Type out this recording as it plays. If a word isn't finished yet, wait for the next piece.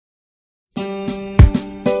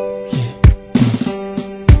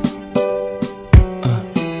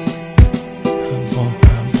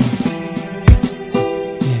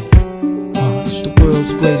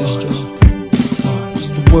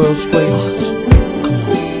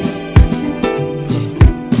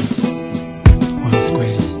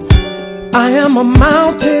I am a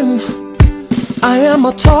mountain, I am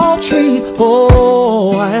a tall tree.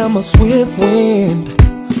 Oh, I am a swift wind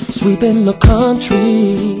sweeping the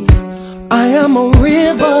country. I am a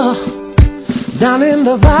river down in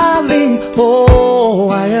the valley. Oh,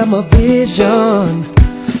 I am a vision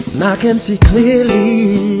and I can see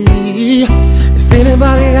clearly. If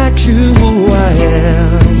anybody asks you who I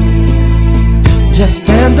am, just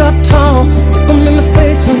stand up tall, look them in the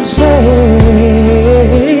face and say,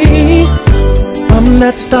 I'm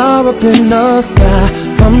that star up in the sky,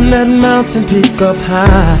 I'm that mountain peak up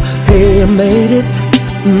high. Hey, I made it,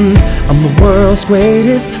 I'm the world's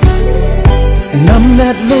greatest. And I'm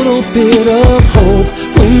that little bit of hope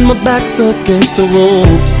when my back's against the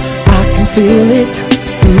ropes. I can feel it,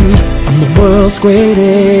 I'm the world's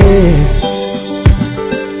greatest.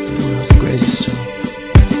 The world's greatest, Joe.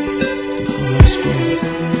 The world's greatest.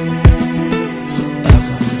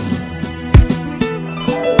 Forever.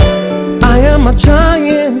 I am a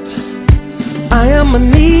giant, I am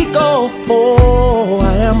an eagle. Oh,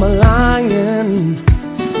 I am a lion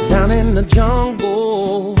down in the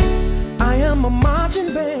jungle. I am a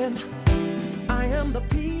marching band, I am the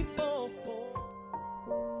people.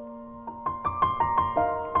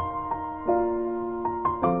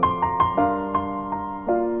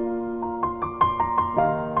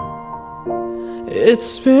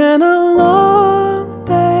 It's been a long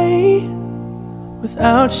day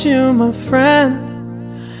without you, my friend,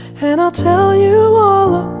 and I'll tell you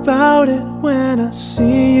all about it when I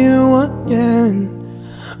see you again.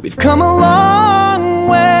 We've come a long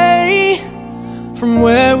way from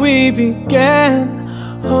where we began.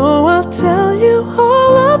 Oh, I'll tell you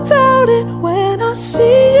all about it when I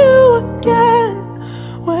see you again.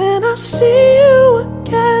 When I see you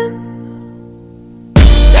again.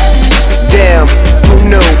 Damn, who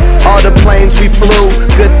knew? All the planes we flew,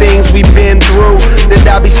 good things we've been through, that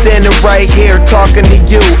I'll be standing right here talking to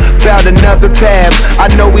you about another path. I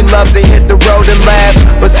know we love to hit the road and laugh,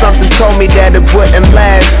 but something told me that it wouldn't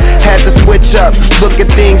last. Had to switch up, look at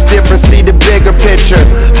things different, see the bigger picture.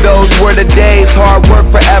 Those were the days, hard work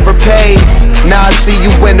forever pays. Now I see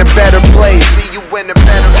you in a better place.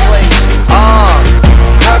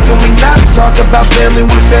 How can we not talk about family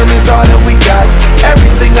when family's all that we got?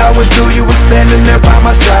 Everything I went through, you were standing there by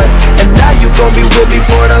my side, and now you gon' be with me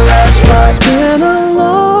for the last ride. It's been a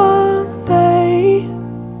long day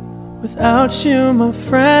without you, my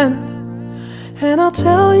friend, and I'll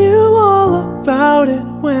tell you all about it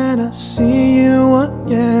when I see you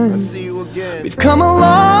again. We've come a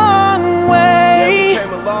long way,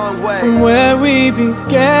 from where we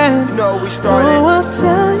began. You know we started. Oh, I'll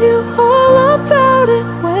tell you all about it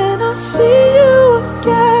when I see you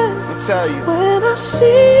again. I'll tell you. When I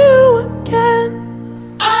see you again.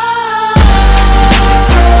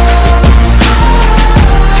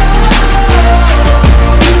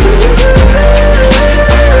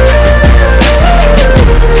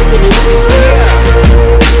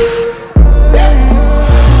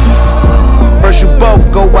 First you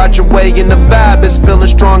both go out your way and the vibe is feeling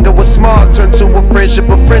strong, and what's small turn to a friendship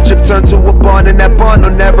turn to a bond, and that bond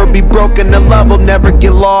will never be broken, the love will never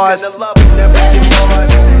get lost.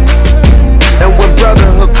 And when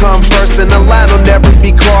brotherhood come first, then the line will never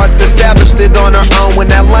be crossed. Established it on our own when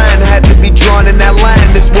that line had to be drawn, and that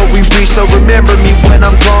line is what we reach, so remember me when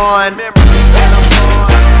I'm gone.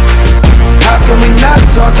 How can we not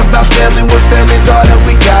talk about family when family's all that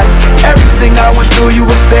we got? Everything I went through, you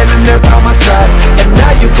were standing there by my side, and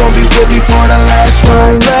now you gon' be with me for the last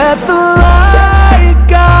ride. Let the light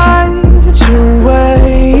guide your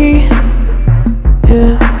way,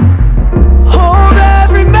 yeah. Hold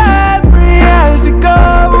every memory as you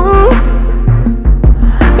go,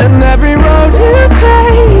 and every road you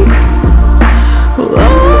take will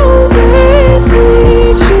always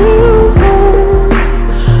lead you home.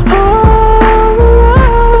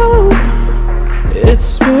 Oh,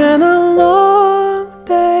 it's been a long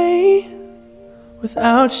day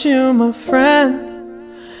without you, my friend,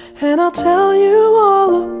 and I'll tell you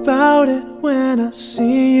all about it when I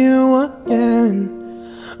see you again.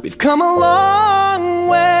 We've come a long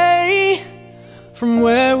way from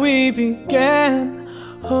where we began.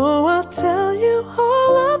 Oh, I'll tell you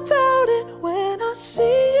all about it.